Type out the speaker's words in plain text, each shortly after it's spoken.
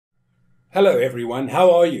Hello everyone, how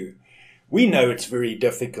are you? We know it's very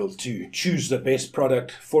difficult to choose the best product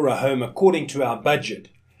for a home according to our budget.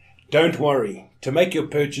 Don't worry, to make your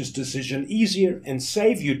purchase decision easier and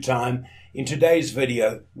save you time, in today's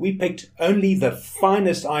video we picked only the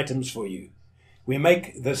finest items for you. We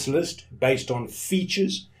make this list based on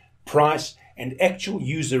features, price and actual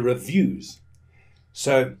user reviews.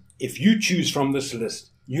 So if you choose from this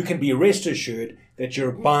list, you can be rest assured that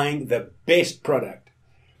you're buying the best product.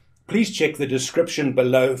 Please check the description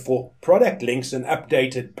below for product links and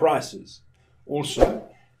updated prices. Also,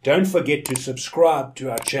 don't forget to subscribe to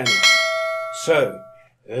our channel. So,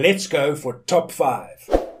 let's go for top 5.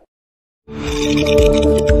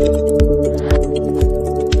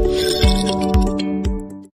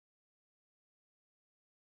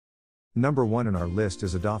 Number 1 on our list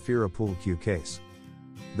is a Dafira Pool Cue Case.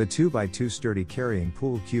 The 2x2 sturdy carrying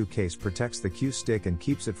pool cue case protects the cue stick and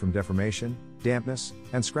keeps it from deformation, dampness,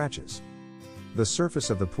 and scratches. The surface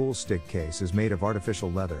of the pool stick case is made of artificial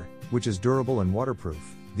leather, which is durable and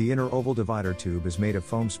waterproof. The inner oval divider tube is made of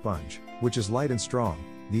foam sponge, which is light and strong.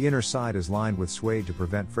 The inner side is lined with suede to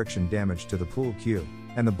prevent friction damage to the pool cue,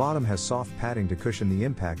 and the bottom has soft padding to cushion the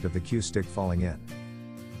impact of the cue stick falling in.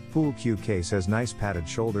 Pool cue case has nice padded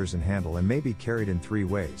shoulders and handle and may be carried in 3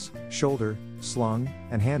 ways: shoulder, slung,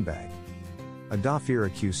 and handbag. A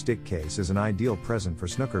Dafira cue stick case is an ideal present for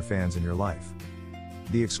snooker fans in your life.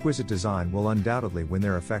 The exquisite design will undoubtedly win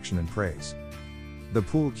their affection and praise. The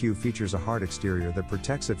pool cue features a hard exterior that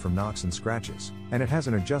protects it from knocks and scratches, and it has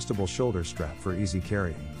an adjustable shoulder strap for easy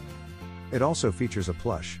carrying. It also features a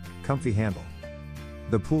plush, comfy handle.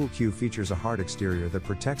 The pool cue features a hard exterior that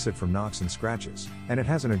protects it from knocks and scratches, and it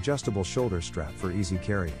has an adjustable shoulder strap for easy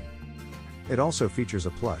carrying. It also features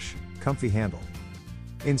a plush, comfy handle.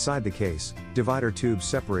 Inside the case, divider tubes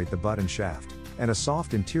separate the butt and shaft, and a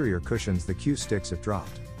soft interior cushions the cue sticks if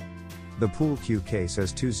dropped. The pool cue case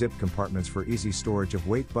has 2 zip compartments for easy storage of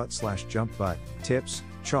weight butt/jump butt, tips,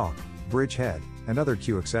 chalk, bridge head, and other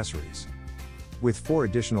cue accessories. With 4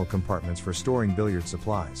 additional compartments for storing billiard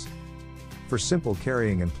supplies. For simple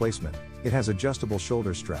carrying and placement, it has adjustable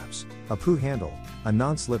shoulder straps, a poo handle, a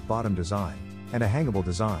non-slip bottom design, and a hangable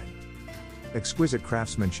design. Exquisite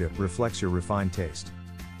craftsmanship reflects your refined taste.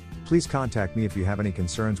 Please contact me if you have any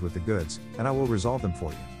concerns with the goods, and I will resolve them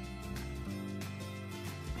for you.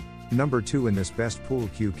 Number 2 in this best pool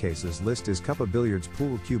cue cases list is Cuppa Billiards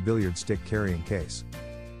Pool Cue Billiard Stick Carrying Case.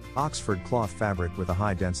 Oxford cloth fabric with a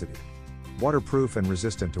high density. Waterproof and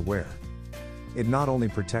resistant to wear. It not only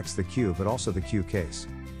protects the cue but also the cue case.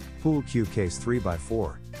 Pool cue case 3x4,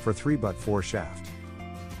 for 3x4 shaft.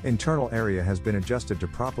 Internal area has been adjusted to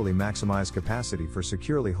properly maximize capacity for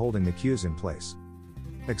securely holding the cues in place.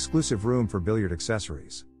 Exclusive room for billiard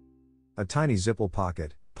accessories. A tiny zipple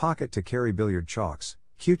pocket to carry billiard chalks,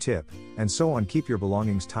 cue tip, and so on. Keep your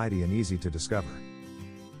belongings tidy and easy to discover.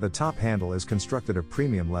 The top handle is constructed of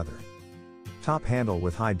premium leather. Top handle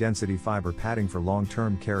with high density fiber padding for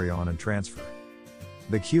long-term carry-on and transfer.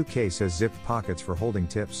 The cue case has zipped pockets for holding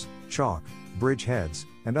tips, chalk, bridge heads,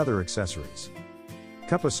 and other accessories.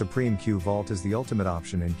 Cuppa Supreme Cue Vault is the ultimate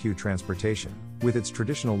option in cue transportation, with its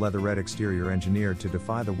traditional leatherette exterior engineered to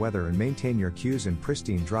defy the weather and maintain your cues in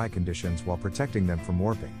pristine dry conditions while protecting them from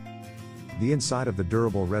warping. The inside of the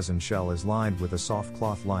durable resin shell is lined with a soft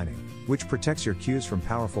cloth lining, which protects your cues from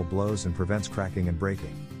powerful blows and prevents cracking and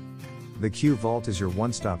breaking. The Cue Vault is your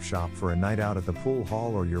one-stop shop for a night out at the pool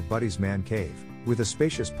hall or your buddy's man cave, with a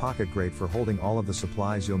spacious pocket great for holding all of the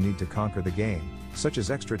supplies you'll need to conquer the game, such as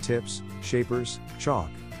extra tips, shapers, chalk,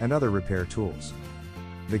 and other repair tools.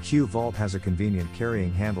 The Cue Vault has a convenient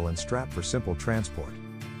carrying handle and strap for simple transport.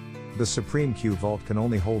 The Supreme Cue Vault can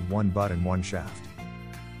only hold 1 butt and 1 shaft.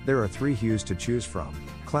 There are 3 hues to choose from: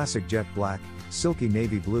 classic jet black, silky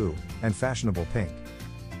navy blue, and fashionable pink.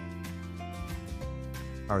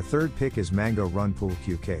 Our third pick is Mango Run Pool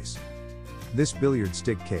Cue Case. This billiard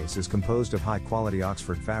stick case is composed of high-quality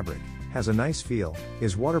Oxford fabric, has a nice feel,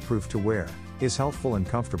 is waterproof to wear, is healthful and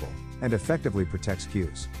comfortable, and effectively protects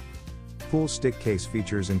cues. Pool stick case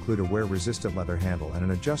features include a wear-resistant leather handle and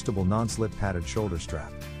an adjustable non-slip padded shoulder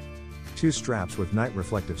strap. 2 straps with night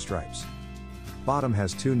reflective stripes. Bottom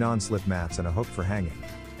has 2 non-slip mats and a hook for hanging.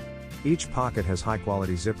 Each pocket has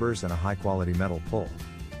high-quality zippers and a high-quality metal pull.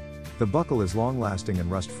 The buckle is long-lasting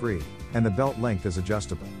and rust-free, and the belt length is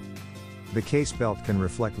adjustable. The case belt can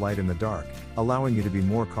reflect light in the dark, allowing you to be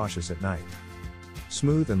more cautious at night.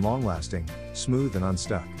 Smooth and long-lasting, smooth and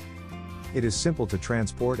unstuck. It is simple to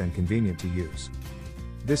transport and convenient to use.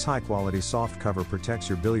 This high-quality soft cover protects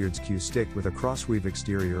your billiards cue stick with a crossweave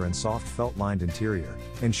exterior and soft felt-lined interior,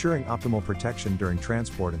 ensuring optimal protection during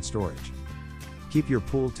transport and storage. Keep your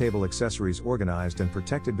pool table accessories organized and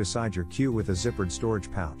protected beside your cue with a zippered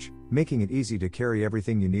storage pouch, making it easy to carry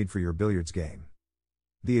everything you need for your billiards game.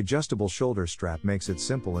 The adjustable shoulder strap makes it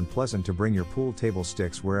simple and pleasant to bring your pool table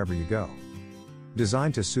sticks wherever you go.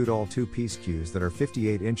 Designed to suit all two-piece cues that are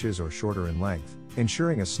 58 inches or shorter in length,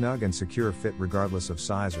 ensuring a snug and secure fit regardless of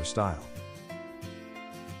size or style.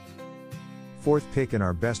 Fourth pick in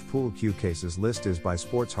our best pool cue cases list is by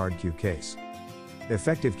Sports Hard Cue Case.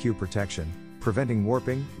 Effective cue protection, preventing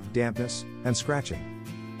warping, dampness, and scratching.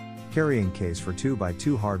 Carrying case for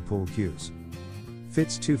 2x2 hard pool cues.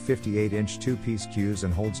 Fits two 58-inch two-piece cues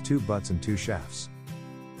and holds 2 butts and 2 shafts.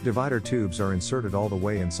 Divider tubes are inserted all the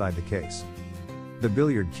way inside the case. The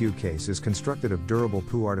billiard cue case is constructed of durable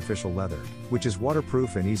PU artificial leather, which is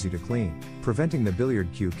waterproof and easy to clean, preventing the billiard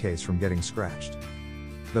cue case from getting scratched.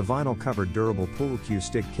 The vinyl-covered durable pool cue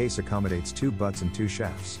stick case accommodates 2 butts and 2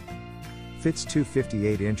 shafts. Fits two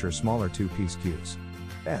 58-inch or smaller two-piece cues.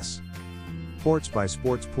 Sports by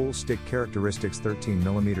Sports Pool Stick characteristics: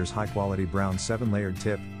 13mm high-quality brown 7-layered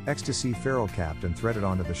tip, ecstasy ferrule capped and threaded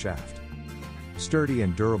onto the shaft. Sturdy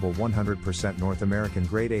and durable 100% North American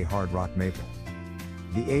Grade A hard rock maple.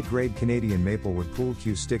 The A-grade Canadian Maplewood Pool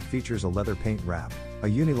Cue Stick features a leather paint wrap, a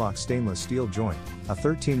unilock stainless steel joint, a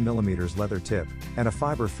 13mm leather tip, and a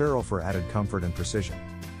fiber ferrule for added comfort and precision.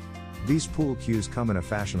 These pool cues come in a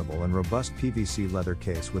fashionable and robust PVC leather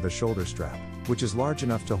case with a shoulder strap, which is large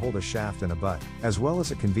enough to hold a shaft and a butt, as well as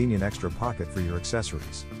a convenient extra pocket for your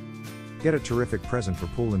accessories. Get a terrific present for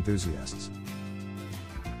pool enthusiasts.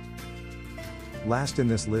 Last in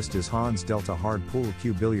this list is Hans Delta Hard Pool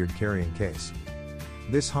Cue Billiard Carrying Case.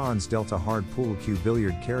 This Hans Delta Hard Pool Cue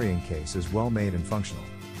Billiard Carrying Case is well made and functional.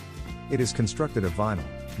 It is constructed of vinyl,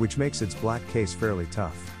 which makes its black case fairly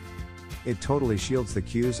tough. It totally shields the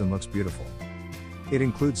cues and looks beautiful. It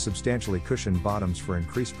includes substantially cushioned bottoms for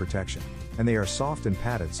increased protection, and they are soft and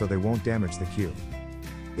padded so they won't damage the cue.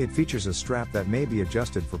 It features a strap that may be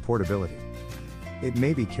adjusted for portability. It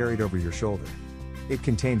may be carried over your shoulder. It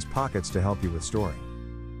contains pockets to help you with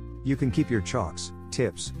storing. You can keep your chalks,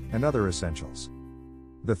 tips, and other essentials.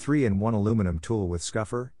 The 3-in-1 aluminum tool with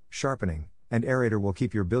scuffer, sharpening, and aerator will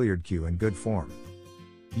keep your billiard cue in good form.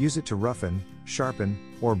 Use it to roughen, sharpen,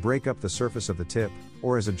 or break up the surface of the tip,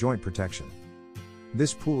 or as a joint protection.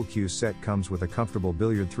 This pool cue set comes with a comfortable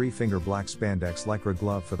billiard 3-finger black spandex lycra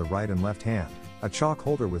glove for the right and left hand, a chalk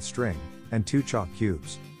holder with string, and 2 chalk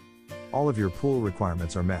cubes. All of your pool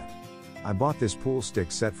requirements are met. I bought this pool stick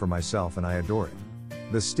set for myself and I adore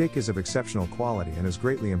it. The stick is of exceptional quality and has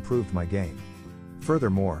greatly improved my game.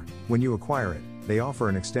 Furthermore, when you acquire it, they offer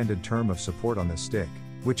an extended term of support on this stick,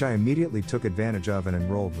 which I immediately took advantage of and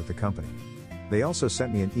enrolled with the company. They also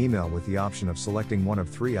sent me an email with the option of selecting one of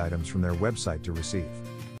 3 items from their website to receive.